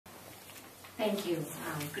Thank you.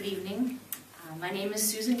 Good evening. My name is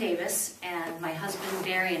Susan Davis, and my husband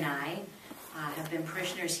Barry and I have been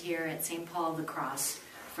parishioners here at St. Paul of the Cross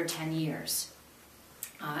for 10 years.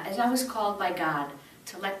 As I was called by God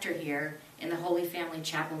to lecture here in the Holy Family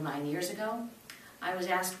Chapel 9 years ago, I was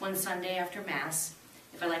asked one Sunday after Mass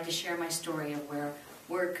if I'd like to share my story of where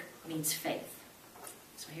work meets faith.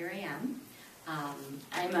 So here I am.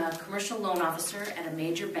 I'm a commercial loan officer at a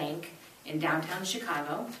major bank in downtown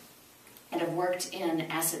Chicago, and have worked in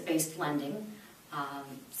asset-based lending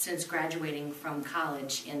since graduating from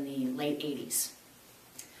college in the late 80s.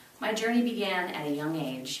 My journey began at a young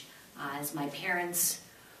age as my parents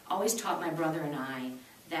always taught my brother and I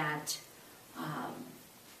that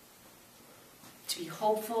to be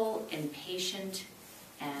hopeful and patient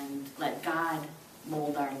and let God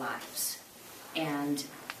mold our lives. And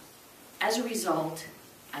as a result,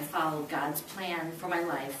 I followed God's plan for my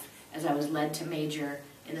life as I was led to major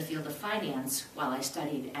in the field of finance while I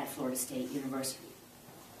studied at Florida State University.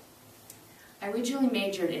 I originally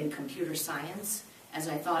majored in computer science as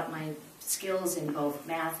I thought my skills in both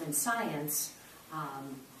math and science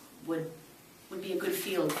would be a good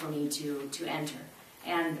field for me to enter.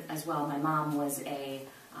 And as well, my mom was a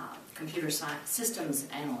computer systems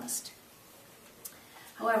analyst.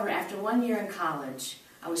 However, after 1 year in college,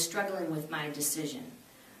 I was struggling with my decision.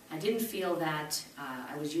 I didn't feel that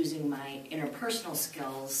I was using my interpersonal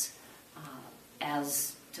skills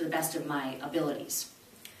as to the best of my abilities.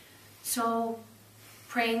 So,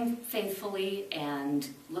 praying faithfully and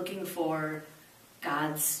looking for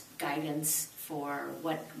God's guidance for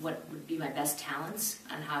what would be my best talents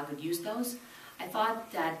and how I could use those, I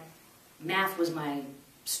thought that math was my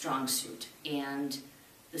strong suit, and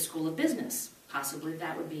the School of Business, possibly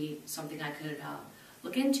that would be something I could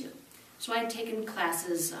look into. So I had taken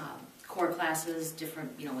classes, core classes,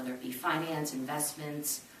 different, whether it be finance,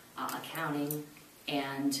 investments, accounting,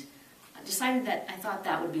 and I decided that I thought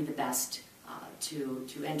that would be the best to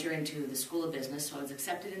enter into the School of Business. So I was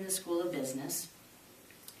accepted in the School of Business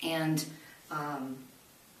and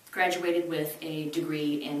graduated with a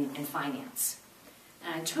degree in finance.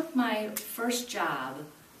 And I took my first job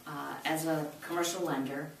as a commercial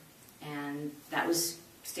lender, and that was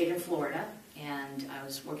stayed in Florida. And I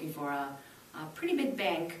was working for a pretty big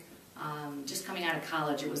bank. Just coming out of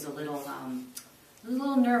college, it was a little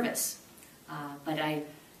nervous. But I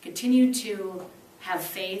continued to have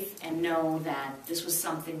faith and know that this was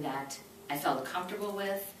something that I felt comfortable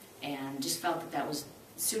with and just felt that was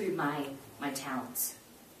suited my talents.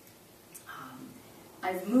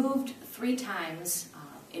 I've moved 3 times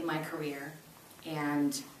in my career,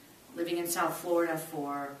 and living in South Florida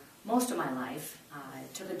for most of my life, I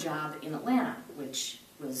took a job in Atlanta, which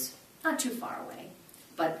was not too far away,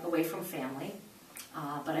 but away from family.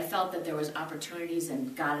 But I felt that there was opportunities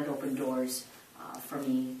and God had opened doors for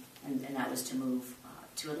me, and that was to move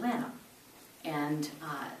to Atlanta. And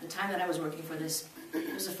the time that I was working for this,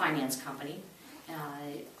 it was a finance company.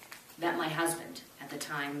 I met my husband at the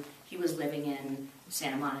time. He was living in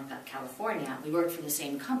Santa Monica, California. We worked for the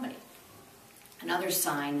same company. Another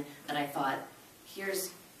sign that I thought,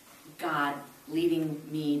 here's God leading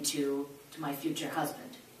me to my future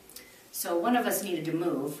husband. So one of us needed to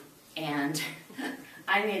move, and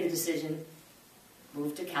I made the decision,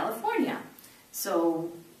 move to California.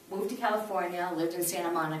 So moved to California, lived in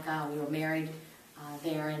Santa Monica. We were married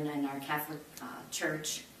there in our Catholic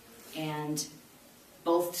church, and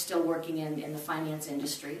both still working in the finance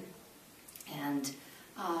industry. And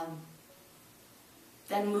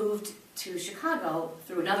then moved to Chicago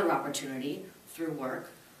through another opportunity, through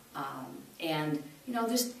work. And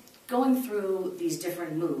just going through these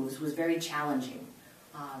different moves was very challenging,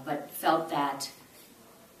 but felt that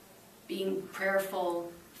being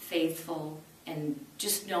prayerful, faithful, and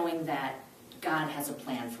just knowing that God has a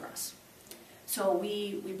plan for us. So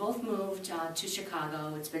we both moved to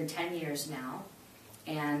Chicago. It's been 10 years now,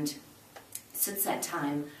 and since that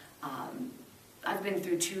time, I've been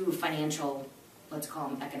through 2 financial, let's call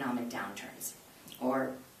them economic downturns,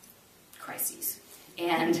 or crises.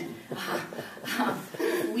 And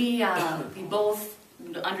we both,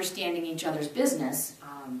 understanding each other's business,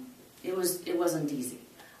 it wasn't easy.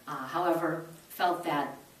 However, felt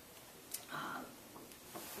that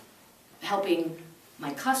helping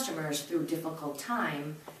my customers through difficult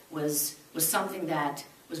time was something that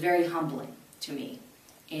was very humbling to me.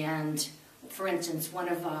 And for instance, one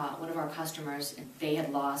of our customers, they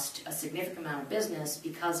had lost a significant amount of business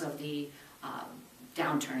because of the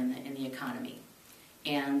downturn in the economy,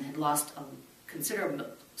 and had lost a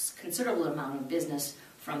considerable amount of business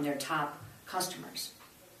from their top customers,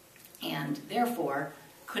 and therefore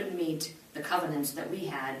couldn't meet the covenants that we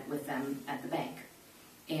had with them at the bank.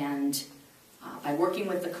 And by working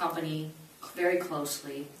with the company very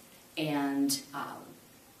closely and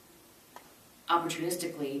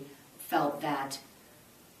opportunistically felt that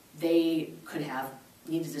they could have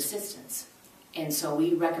needed assistance. And so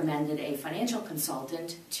we recommended a financial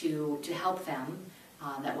consultant to help them.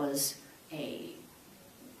 That was a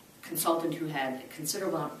consultant who had a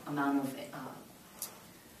considerable amount of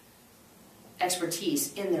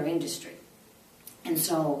expertise in their industry. And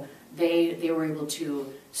so they were able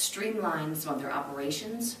to streamline some of their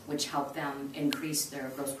operations, which helped them increase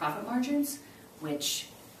their gross profit margins, which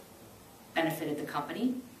benefited the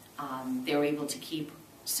company. They were able to keep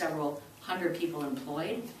several hundred people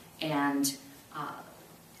employed, and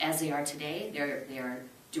as they are today, they're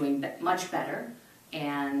doing much better,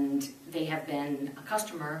 and they have been a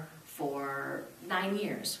customer for 9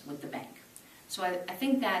 years with the bank. So I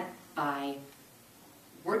think that by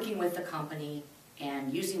working with the company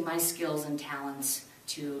and using my skills and talents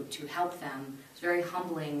to help them, it's very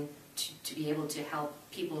humbling to be able to help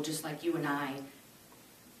people just like you and I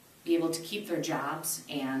be able to keep their jobs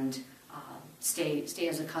and stay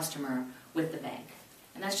as a customer with the bank.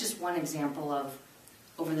 And that's just one example of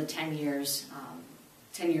over the 10 years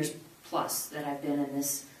plus that I've been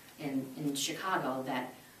in Chicago,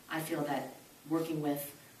 that I feel that working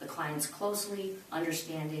with the clients closely,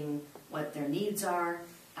 understanding what their needs are,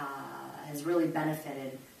 has really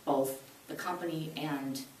benefited both the company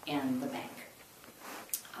and the bank.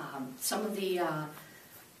 Some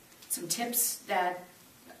tips that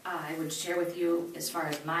I would share with you as far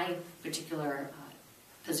as my particular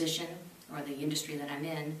position or the industry that I'm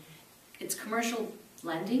in, it's commercial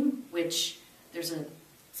lending, which there's a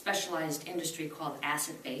specialized industry called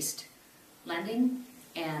asset-based lending,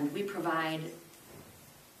 and we provide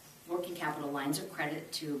working capital lines of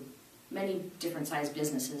credit to many different sized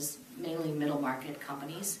businesses, mainly middle market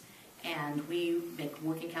companies, and we make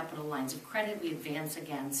working capital lines of credit. We advance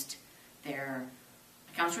against their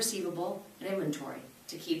accounts receivable and inventory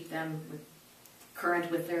to keep them current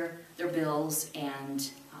with their bills, and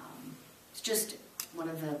it's just one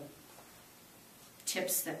of the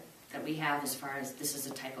tips that we have as far as this is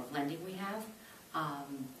a type of lending we have.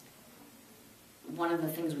 One of the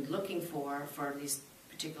things we're looking for these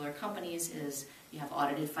particular companies is you have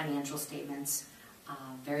audited financial statements,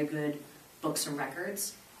 very good books and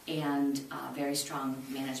records, and a very strong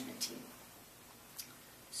management team.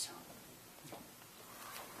 So,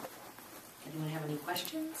 anyone have any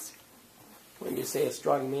questions? When you say a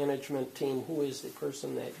strong management team, who is the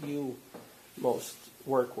person that you most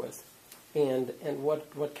work with, and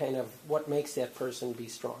what makes that person be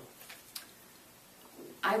strong?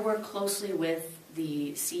 I work closely with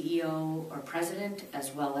the CEO or president,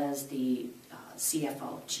 as well as the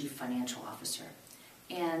CFO, Chief Financial Officer.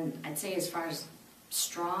 And I'd say as far as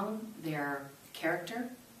strong, their character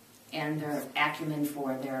and their acumen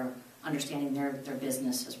for their understanding their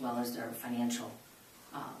business, as well as their financial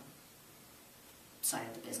side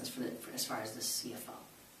of the business for as far as the CFO.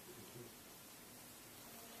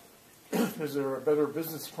 Is there a better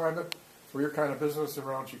business climate for your kind of business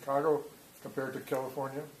around Chicago compared to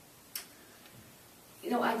California?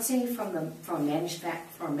 You know, I'd say from a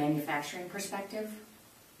manufacturing perspective,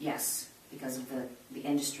 yes, because of the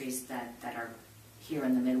industries that are here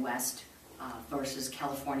in the Midwest, versus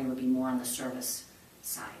California would be more on the service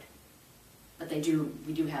side. But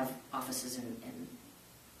we do have offices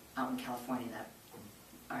out in California that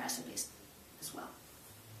are asset-based as well.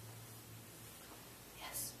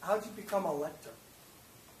 Yes. How did you become a lector?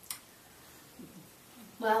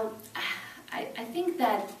 Well, I think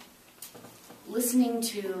that listening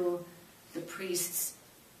to the priests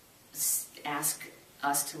ask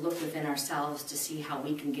us to look within ourselves to see how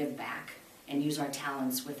we can give back and use our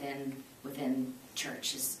talents within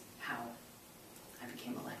church is how I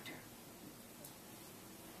became a lector.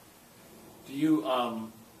 Do you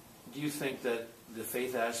think that the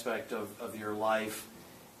faith aspect of your life,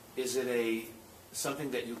 is it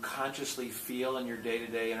something that you consciously feel in your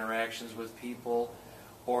day-to-day interactions with people,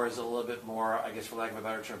 or is it a little bit more, I guess for lack of a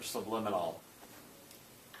better term, subliminal?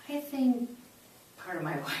 I think part of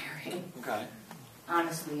my wiring. Okay.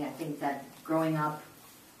 Honestly, I think that growing up,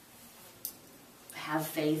 have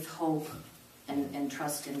faith, hope, and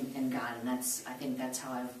trust in God, and I think that's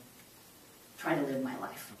how I've tried to live my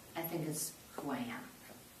life. I think it's who I am.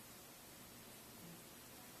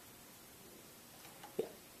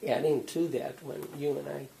 Adding to that, when you and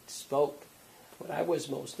I spoke, what I was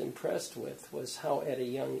most impressed with was how at a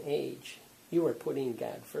young age you were putting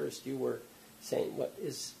God first. You were saying what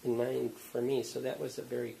is in mind for me. So that was a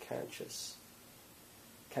very conscious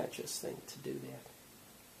thing to do that.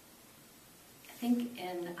 think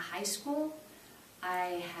in high school,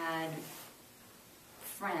 I had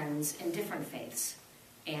friends in different faiths,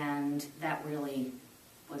 and that really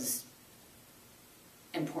was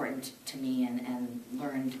important to me and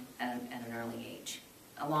learned at an early age,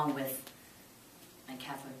 along with my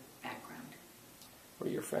Catholic background. Were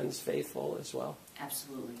your friends faithful as well?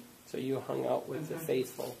 Absolutely. So you hung out with the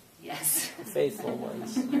faithful, Yes. the faithful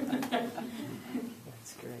ones.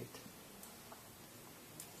 That's great.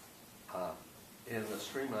 In the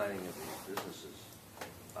streamlining of these businesses,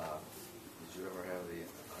 did you ever have the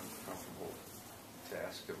uncomfortable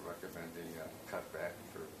task of recommending a cutback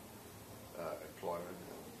for employment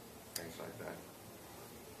and things like that?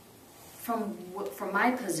 From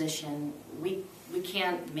my position, we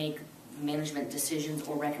can't make management decisions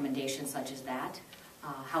or recommendations such as that.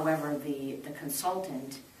 However, the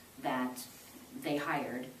consultant that they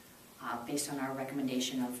hired, based on our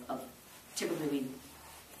recommendation of typically we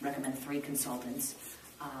recommend 3 consultants,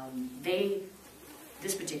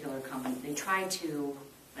 this particular company, they try to,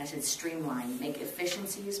 I said streamline, make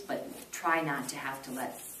efficiencies, but try not to have to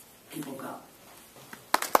let people go.